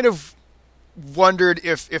 I kind of wondered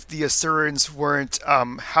if the Asurans weren't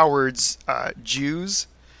Howard's Jews.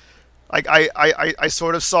 Like I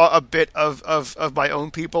sort of saw a bit of my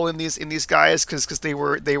own people in these guys because they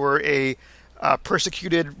were a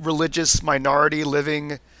persecuted religious minority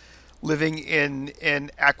living in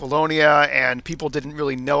Aquilonia, and people didn't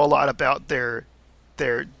really know a lot about their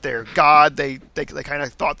god. They kind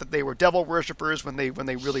of thought that they were devil worshippers when they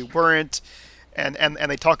really weren't, and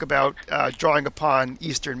they talk about drawing upon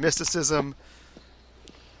Eastern mysticism.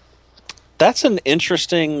 That's an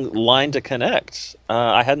interesting line to connect.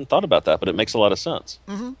 I hadn't thought about that, but it makes a lot of sense.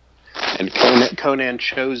 Mm-hmm. And Conan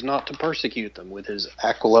chose not to persecute them with his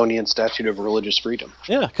Aquilonian statute of religious freedom.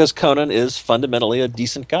 Yeah, because Conan is fundamentally a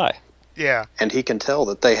decent guy. Yeah, and he can tell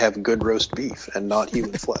that they have good roast beef and not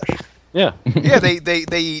human flesh. Yeah, yeah. They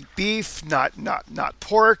eat beef, not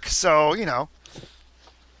pork. So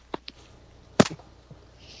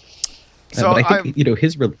So but I think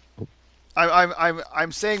his.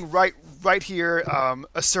 I'm saying right here,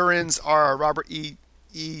 Asurans are Robert E.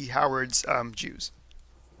 Howard's Jews.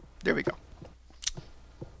 There we go.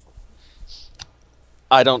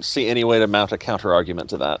 I don't see any way to mount a counter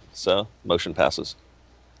argument to that, so motion passes.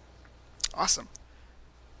 Awesome.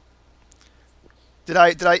 Did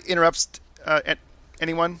I interrupt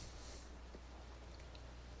anyone?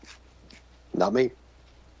 Not me.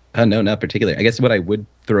 No, not particularly. I guess what I would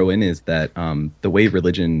throw in is that the way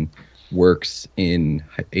religion works in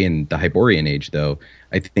the Hyborian Age, though,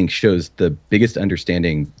 I think shows the biggest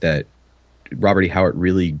understanding that Robert E. Howard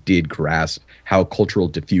really did grasp how cultural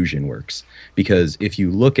diffusion works. Because if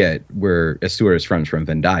you look at where Asura is from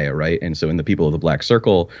Vendaya, right? And so in the people of the Black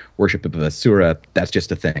Circle, worship of Asura, that's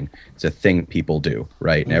just a thing. It's a thing people do,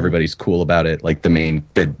 right? And everybody's cool about it. Like the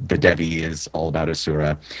Devi is all about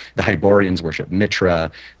Asura. The Hyborians worship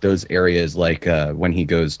Mitra. Those areas, like when he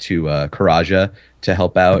goes to Karaja to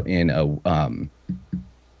help out in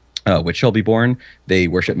Which Shall Be Born, they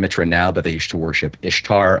worship Mitra now, but they used to worship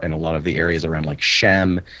Ishtar, and a lot of the areas around like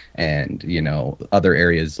Shem and other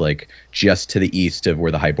areas like just to the east of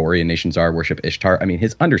where the Hyborian nations are worship Ishtar. I mean,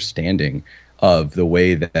 his understanding of the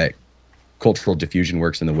way that cultural diffusion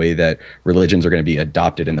works and the way that religions are going to be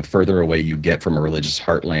adopted, and the further away you get from a religious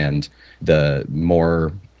heartland, the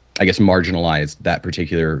more, I guess, marginalized that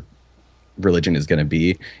particular religion is going to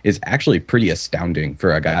be, is actually pretty astounding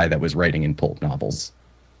for a guy that was writing in pulp novels.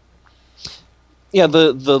 Yeah,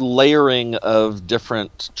 the layering of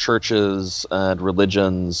different churches and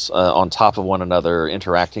religions on top of one another,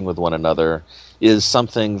 interacting with one another, is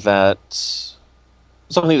something that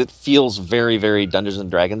feels very, very Dungeons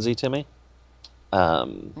and Dragons-y to me.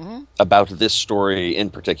 About this story in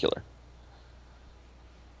particular.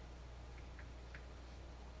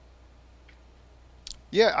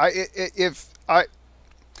 Yeah,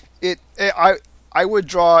 I would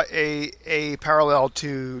draw a parallel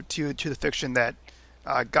to the fiction that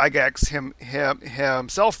Gygax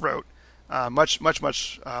himself wrote much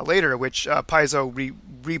later, which Paizo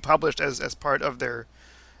republished as part of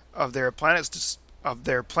their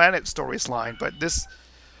planet stories line. But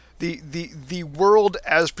the world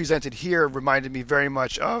as presented here reminded me very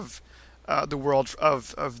much of the world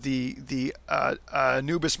of the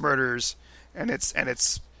Anubis murders and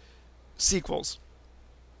its sequels.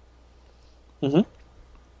 Mm-hmm.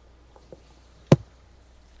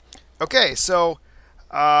 Okay, so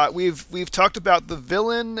we've talked about the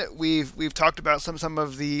villain. We've talked about some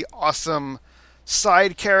of the awesome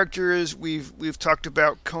side characters. We've talked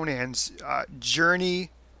about Conan's journey.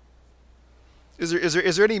 Is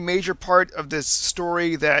there any major part of this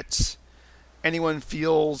story that anyone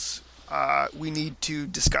feels we need to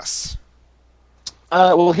discuss?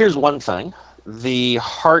 Well, here's one thing: the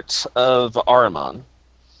heart of Ahriman.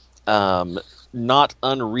 Not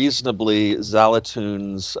unreasonably,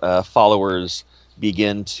 Zalatun's followers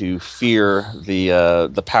begin to fear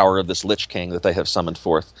the power of this Lich King that they have summoned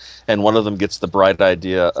forth, and one of them gets the bright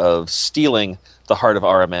idea of stealing the heart of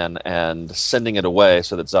Ahriman and sending it away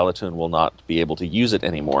so that Zalatun will not be able to use it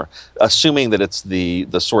anymore, assuming that it's the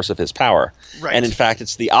source of his power. Right. And in fact,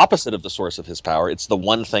 it's the opposite of the source of his power. It's the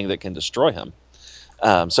one thing that can destroy him.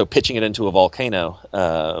 So pitching it into a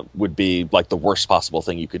volcano would be like the worst possible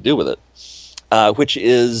thing you could do with it, which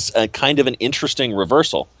is a kind of an interesting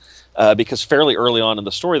reversal, because fairly early on in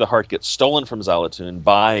the story, the heart gets stolen from Zalatun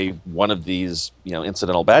by one of these,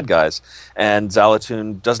 incidental bad guys, and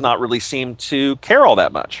Zalatun does not really seem to care all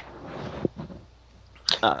that much.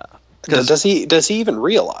 Does he even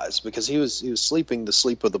realize? Because he was sleeping the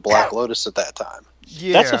sleep of the Black Lotus at that time.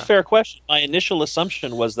 Yeah, That's a fair question. My initial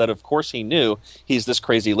assumption was that, of course, he knew. He's this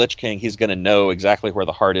crazy Lich King. He's going to know exactly where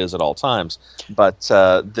the heart is at all times. But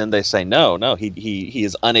then they say no. He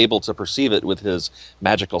is unable to perceive it with his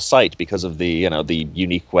magical sight because of the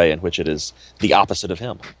unique way in which it is the opposite of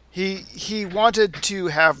him. He wanted to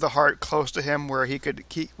have the heart close to him, where he could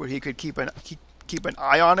keep an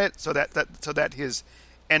eye on it, so that his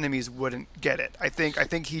enemies wouldn't get it. I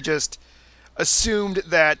think he just assumed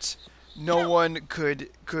that no one could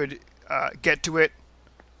get to it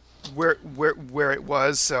where it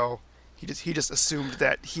was, so he just assumed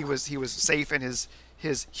that he was safe, and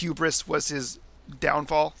his hubris was his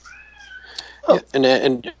downfall. Oh.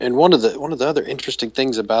 Yeah, and one of the other interesting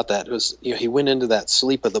things about that was, he went into that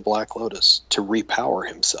sleep of the Black Lotus to repower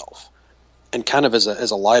himself, and kind of as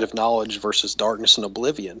a light of knowledge versus darkness and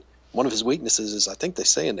oblivion. One of his weaknesses is, I think they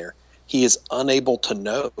say in there, he is unable to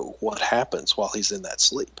know what happens while he's in that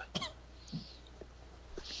sleep.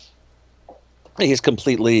 He's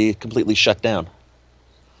completely shut down.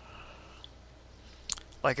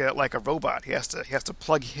 Like a robot, he has to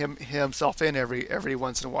plug himself in every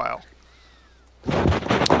once in a while.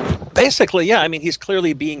 Basically, yeah. I mean, he's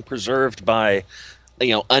clearly being preserved by,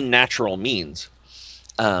 unnatural means.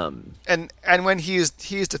 And when he's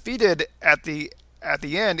defeated at the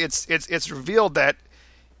end, it's revealed that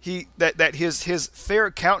his fair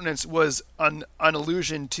countenance was an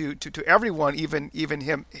allusion to everyone,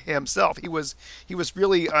 even himself. He was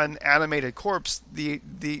really an animated corpse the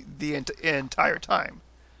entire time.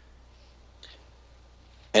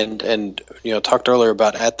 And talked earlier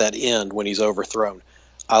about at that end when he's overthrown.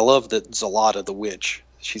 I love that Zalata the witch,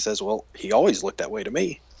 she says, well, he always looked that way to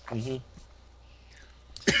me. Mm-hmm.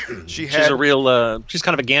 She's a real she's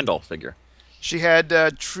kind of a Gandalf figure. She had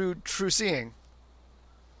true seeing.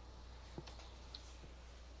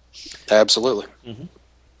 Absolutely. Mm-hmm.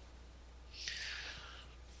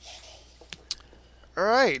 All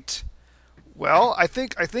right. Well, I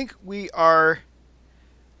think we've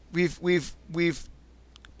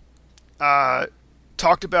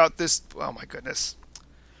talked about this. Oh my goodness.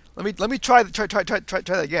 Let me try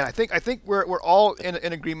that again. I think we're all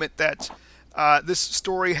in agreement that this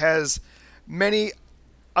story has many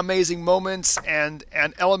amazing moments and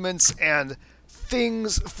elements and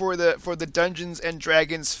things for the Dungeons and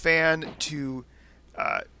Dragons fan to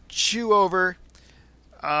chew over.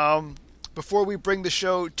 Before we bring the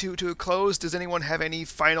show to a close, does anyone have any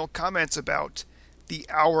final comments about the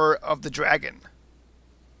Hour of the Dragon?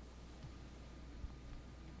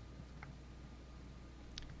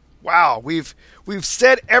 Wow, we've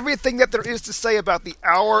said everything that there is to say about the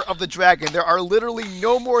Hour of the Dragon. There are literally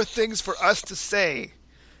no more things for us to say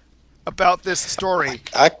about this story.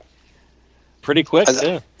 Pretty quick,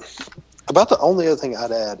 yeah. About the only other thing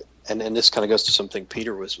I'd add, and this kind of goes to something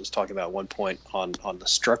Peter was talking about at one point on the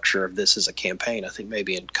structure of this as a campaign, I think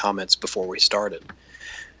maybe in comments before we started.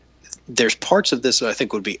 There's parts of this that I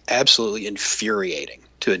think would be absolutely infuriating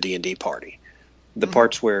to a D&D party. The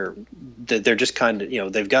parts where they're just kind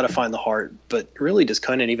of, they've got to find the heart, but really does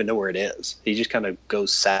kind of even know where it is. He just kind of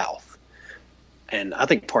goes south. And I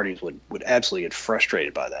think parties would absolutely get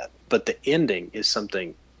frustrated by that. But the ending is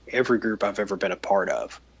something every group I've ever been a part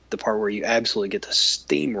of, the part where you absolutely get to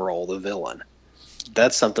steamroll the villain,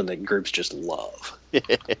 that's something that groups just love.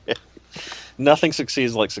 Nothing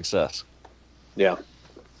succeeds like success. Yeah.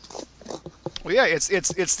 Well, yeah, it's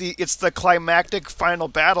the climactic final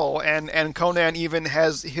battle, and Conan even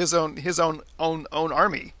has his own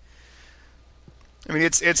army. I mean,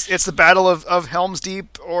 it's the Battle of Helm's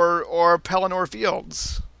Deep or Pelennor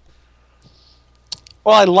Fields.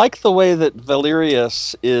 Well, I like the way that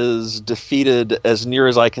Valerius is defeated, as near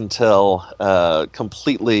as I can tell,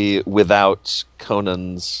 completely without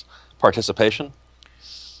Conan's participation.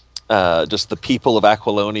 Just the people of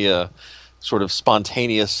Aquilonia sort of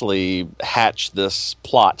spontaneously hatch this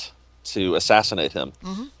plot to assassinate him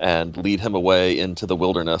and lead him away into the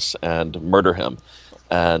wilderness and murder him.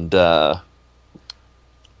 And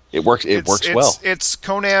it works well. It's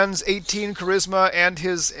Conan's 18 charisma and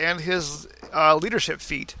his leadership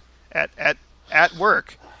feat at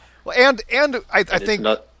work. Well, and I think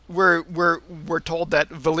we're told that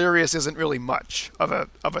Valerius isn't really much of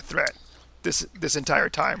a threat this entire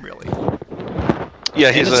time, really.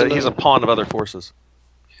 Yeah, he's a pawn of other forces.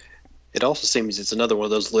 It also seems it's another one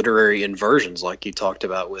of those literary inversions, like you talked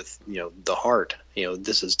about with the heart.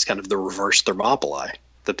 This is kind of the reverse Thermopylae.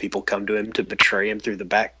 The people come to him to betray him through the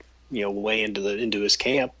back, way into his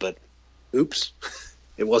camp, but oops,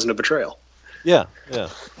 it wasn't a betrayal. Yeah.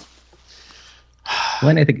 Well,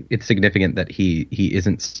 and I think it's significant that he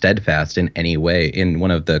isn't steadfast in any way. In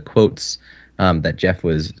one of the quotes that Jeff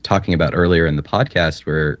was talking about earlier in the podcast,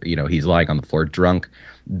 where he's lying on the floor drunk,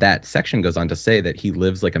 that section goes on to say that he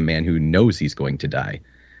lives like a man who knows he's going to die,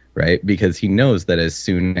 right? Because he knows that as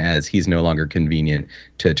soon as he's no longer convenient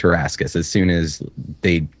to Tarascus, as soon as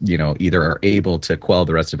they, either are able to quell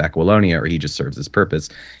the rest of Aquilonia or he just serves his purpose,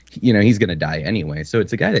 he's going to die anyway. So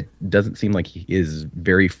it's a guy that doesn't seem like he is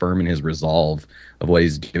very firm in his resolve of what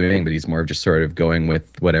he's doing, but he's more of just sort of going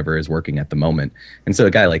with whatever is working at the moment. And so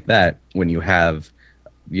a guy like that, when you have,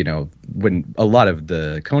 when a lot of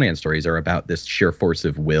the Conan stories are about this sheer force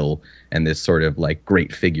of will and this sort of like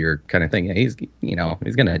great figure kind of thing, he's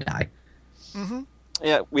going to die. Mm-hmm.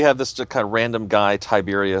 Yeah, we have this kind of random guy,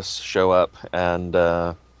 Tiberius, show up and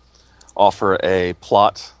offer a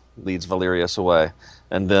plot, leads Valerius away.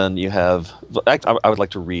 And then you have, I would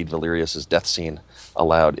like to read Valerius's death scene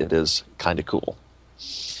aloud. It is kind of cool.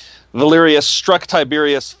 Valerius struck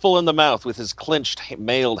Tiberius full in the mouth with his clenched,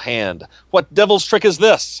 mailed hand. "What devil's trick is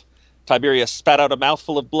this?" Tiberius spat out a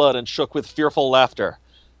mouthful of blood and shook with fearful laughter.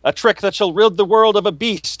 "A trick that shall rid the world of a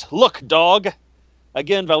beast. Look, dog!"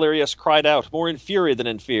 Again Valerius cried out, more in fury than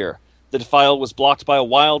in fear. The defile was blocked by a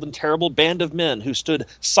wild and terrible band of men who stood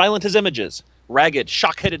silent as images, ragged,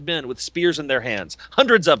 shock-headed men with spears in their hands,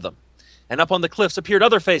 hundreds of them. And up on the cliffs appeared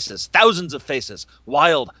other faces, thousands of faces,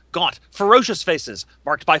 wild, gaunt, ferocious faces,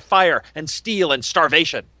 marked by fire and steel and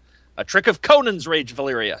starvation. "A trick of Conan's," raged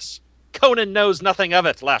Valerius. "Conan knows nothing of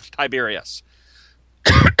it," laughed Tiberius.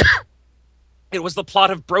 "It was the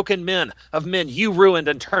plot of broken men, of men you ruined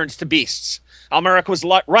and turned to beasts. Almeric was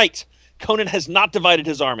right. Conan has not divided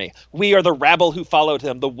his army. We are the rabble who followed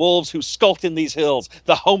him, the wolves who skulked in these hills,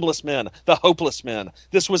 the homeless men, the hopeless men.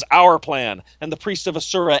 This was our plan, and the priests of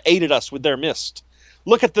Asura aided us with their mist.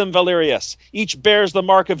 Look at them, Valerius. Each bears the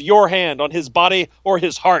mark of your hand on his body or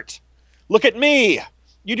his heart. Look at me.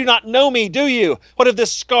 You do not know me, do you? What of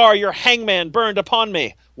this scar your hangman burned upon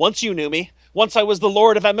me? Once you knew me. Once I was the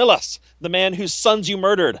lord of Amylas, the man whose sons you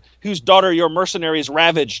murdered, whose daughter your mercenaries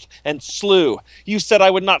ravaged and slew. You said I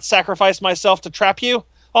would not sacrifice myself to trap you?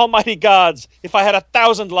 Almighty gods, if I had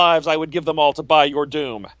 1,000 lives, I would give them all to buy your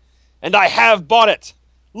doom. And I have bought it.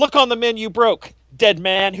 Look on the men you broke, dead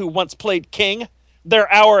man who once played king.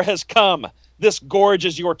 Their hour has come. This gorge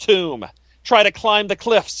is your tomb. Try to climb the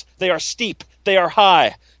cliffs. They are steep. They are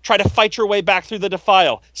high. Try to fight your way back through the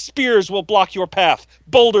defile. Spears will block your path.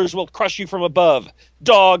 Boulders will crush you from above.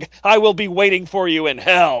 Dog, I will be waiting for you in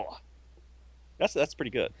hell." That's pretty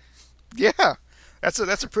good. Yeah, that's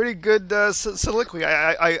a pretty good soliloquy.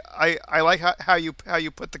 I like how you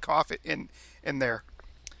put the cough in there.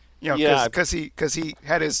 Because he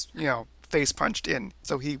had his face punched in,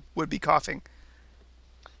 so he would be coughing.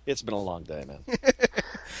 It's been a long day, man.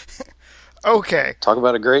 Okay. Talk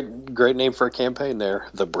about a great name for a campaign there,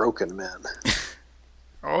 The Broken Men.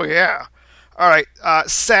 Oh yeah. All right.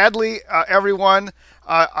 Sadly, everyone,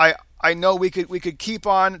 I know we could keep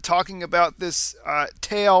on talking about this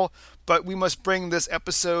tale, but we must bring this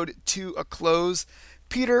episode to a close.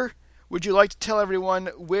 Peter, would you like to tell everyone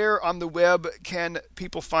where on the web can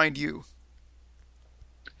people find you?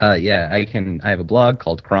 Yeah, I have a blog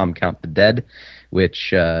called Crom Count the Dead,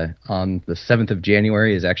 which on the 7th of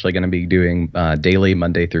January is actually going to be doing daily,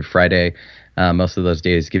 Monday through Friday. Most of those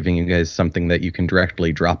days giving you guys something that you can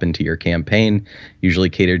directly drop into your campaign, usually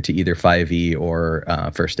catered to either 5e or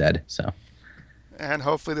First Ed. So. And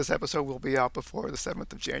hopefully this episode will be out before the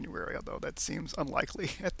 7th of January, although that seems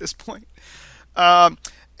unlikely at this point.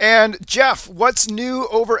 And Jeff, what's new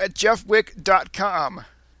over at jeffwick.com?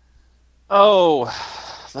 Oh,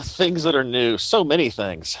 the things that are new. So many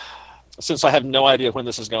things. Since I have no idea when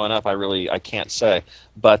this is going up, I can't say.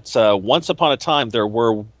 But once upon a time, there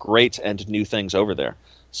were great and new things over there.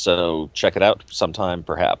 So check it out sometime,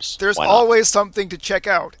 perhaps. There's always something to check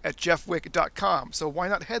out at jeffwick.com, so why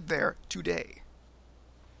not head there today?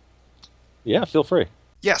 Yeah, feel free.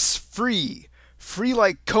 Yes, free. Free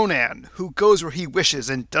like Conan, who goes where he wishes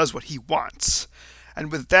and does what he wants. And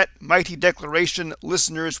with that mighty declaration,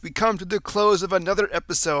 listeners, we come to the close of another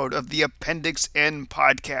episode of the Appendix N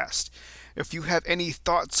podcast. If you have any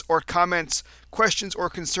thoughts or comments, questions or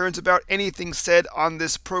concerns about anything said on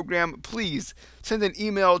this program, please send an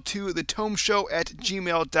email to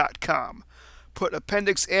thetomeshow@gmail.com. Put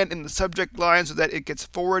Appendix N in the subject line so that it gets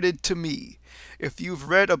forwarded to me. If you've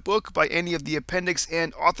read a book by any of the Appendix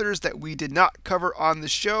N authors that we did not cover on the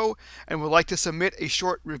show and would like to submit a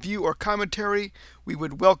short review or commentary, we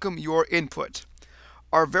would welcome your input.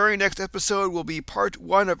 Our very next episode will be part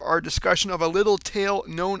 1 of our discussion of a little tale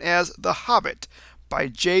known as The Hobbit by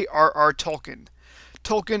J.R.R. Tolkien.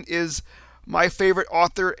 Tolkien is my favorite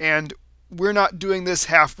author, and we're not doing this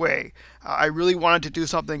halfway. I really wanted to do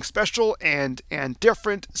something special and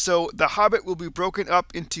different, so The Hobbit will be broken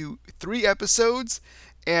up into 3 episodes,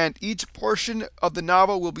 and each portion of the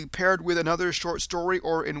novel will be paired with another short story,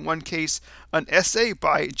 or in one case, an essay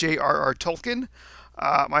by J.R.R. Tolkien.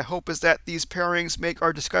 My hope is that these pairings make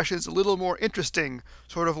our discussions a little more interesting,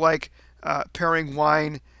 sort of like pairing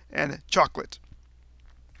wine and chocolate.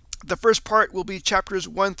 The first part will be chapters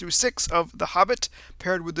 1 through 6 of The Hobbit,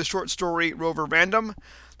 paired with the short story Rover Random.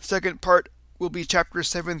 The second part will be chapters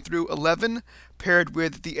 7 through 11, paired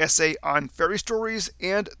with the essay on fairy stories.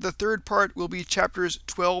 And the third part will be chapters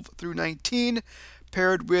 12 through 19,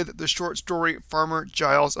 paired with the short story Farmer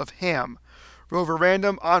Giles of Ham. Rover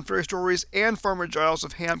Random, On Fairy Stories, and Farmer Giles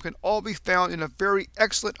of Ham can all be found in a very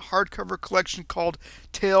excellent hardcover collection called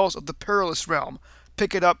Tales of the Perilous Realm.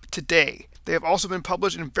 Pick it up today. They have also been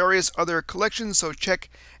published in various other collections, so check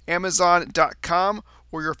Amazon.com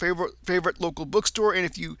or your favorite local bookstore. And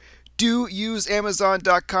if you do use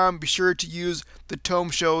Amazon.com, be sure to use the Tome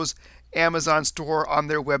Show's Amazon store on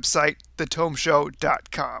their website,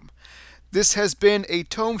 thetomeshow.com. This has been a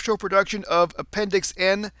Tome Show production of Appendix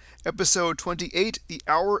N, Episode 28, The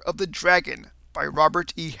Hour of the Dragon, by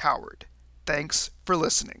Robert E. Howard. Thanks for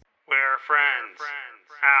listening. We're friends.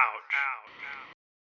 Out.